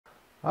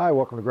Hi,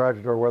 welcome to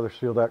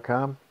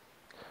GarageDoorWeatherSeal.com.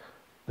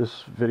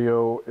 This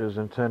video is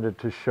intended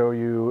to show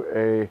you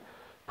a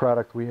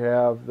product we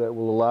have that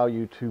will allow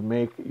you to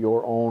make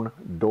your own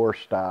door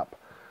stop,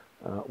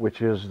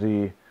 which is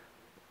the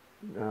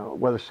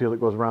weather seal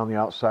that goes around the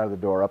outside of the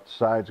door, up the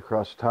sides,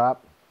 across the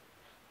top.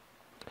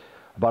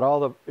 About all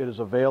that is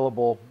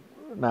available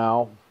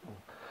now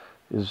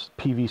is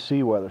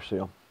PVC weather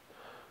seal,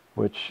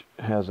 which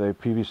has a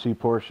PVC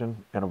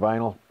portion and a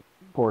vinyl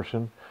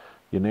portion.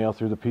 You nail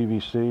through the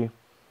PVC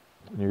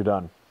and you're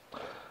done.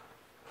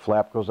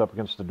 Flap goes up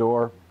against the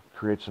door,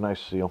 creates a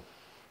nice seal.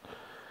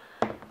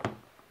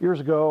 Years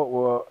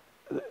ago,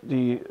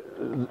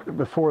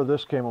 before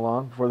this came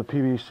along, before the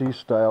PVC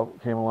style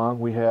came along,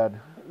 we had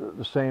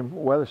the same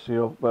weather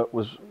seal but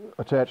was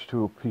attached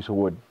to a piece of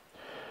wood.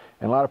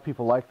 And a lot of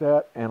people like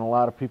that, and a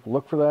lot of people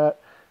look for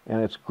that,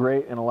 and it's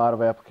great in a lot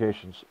of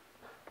applications,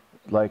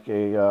 like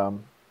a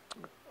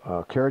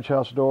carriage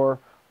house door,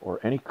 or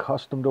any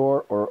custom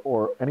door,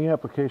 or any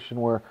application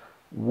where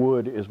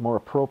wood is more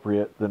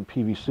appropriate than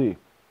PVC.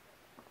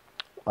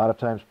 A lot of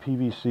times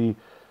PVC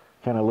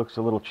kind of looks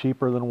a little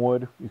cheaper than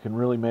wood. You can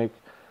really make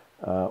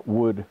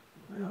wood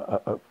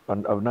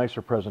a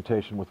nicer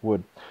presentation with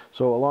wood.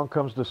 So along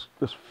comes this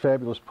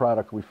fabulous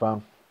product we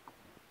found.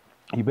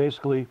 You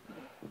basically,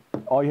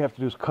 all you have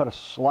to do is cut a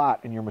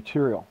slot in your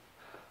material.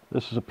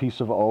 This is a piece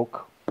of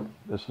oak.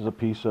 This is a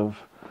piece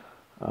of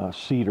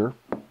cedar.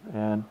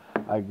 And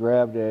I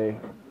grabbed a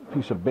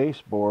piece of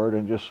baseboard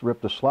and just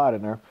ripped a slot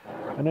in there.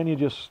 And then you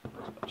just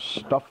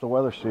stuff the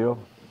weather seal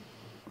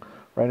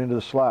right into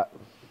the slot,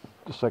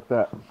 just like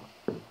that.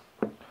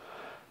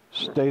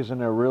 Stays in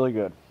there really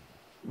good,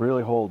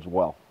 really holds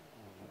well.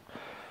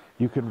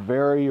 You can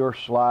vary your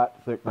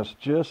slot thickness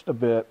just a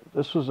bit.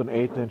 This was an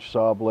 1/8 inch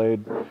saw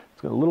blade.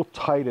 It's got a little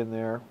tight in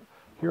there.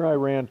 Here I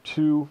ran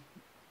two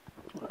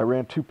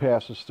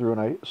passes through, and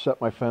I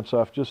set my fence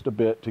off just a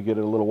bit to get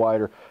it a little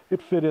wider.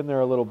 It fit in there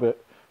a little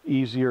bit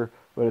easier,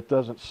 but it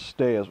doesn't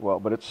stay as well.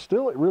 But it's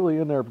still really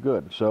in there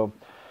good. So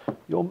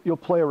you'll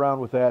play around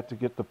with that to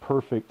get the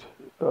perfect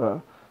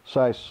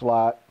size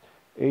slot.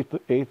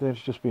 1/8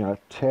 inch just being a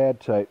tad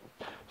tight.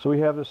 So we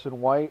have this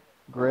in white,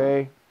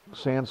 gray,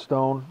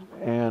 sandstone,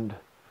 and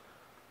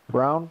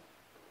brown.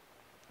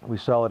 We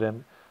sell it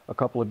in a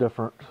couple of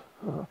different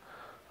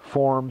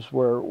forms,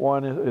 where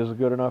one is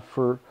good enough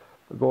for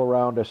go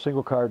around a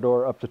single car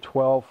door up to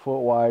 12 foot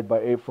wide by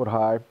 8 foot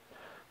high.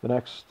 The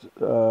next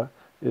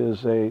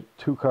is a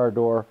 2-car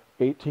door,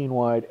 18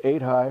 wide,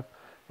 8 high,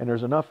 and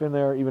there's enough in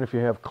there even if you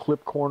have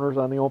clip corners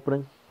on the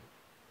opening,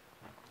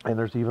 and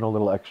there's even a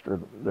little extra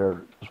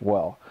there as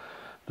well.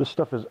 This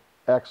stuff is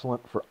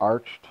excellent for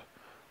arched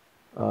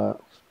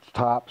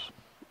tops.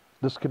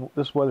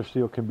 This weather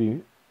seal can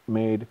be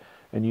made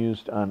and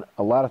used on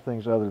a lot of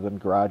things other than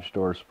garage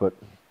doors, but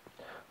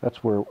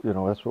that's where,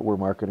 that's what we're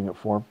marketing it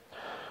for.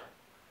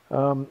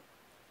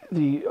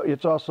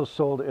 It's also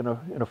sold in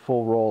a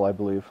full roll, I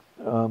believe.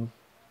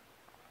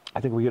 I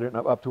think we get it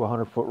up to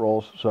 100-foot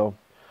rolls. So,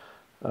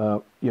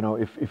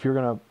 if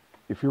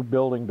you're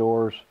building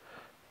doors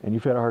and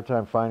you've had a hard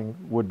time finding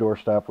wood door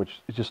stop,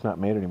 which is just not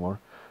made anymore,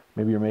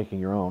 maybe you're making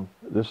your own.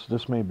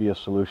 This may be a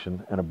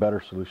solution, and a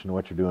better solution to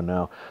what you're doing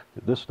now.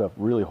 This stuff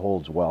really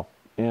holds well,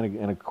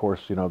 and of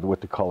course,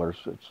 with the colors,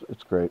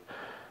 it's great.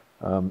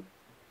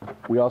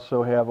 We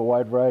also have a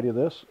wide variety of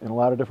this in a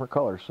lot of different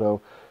colors.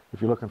 So if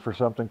you're looking for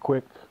something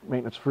quick,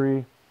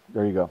 maintenance-free,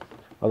 there you go.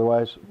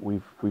 Otherwise,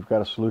 we've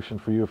got a solution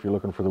for you if you're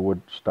looking for the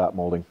wood stop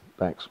molding.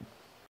 Thanks.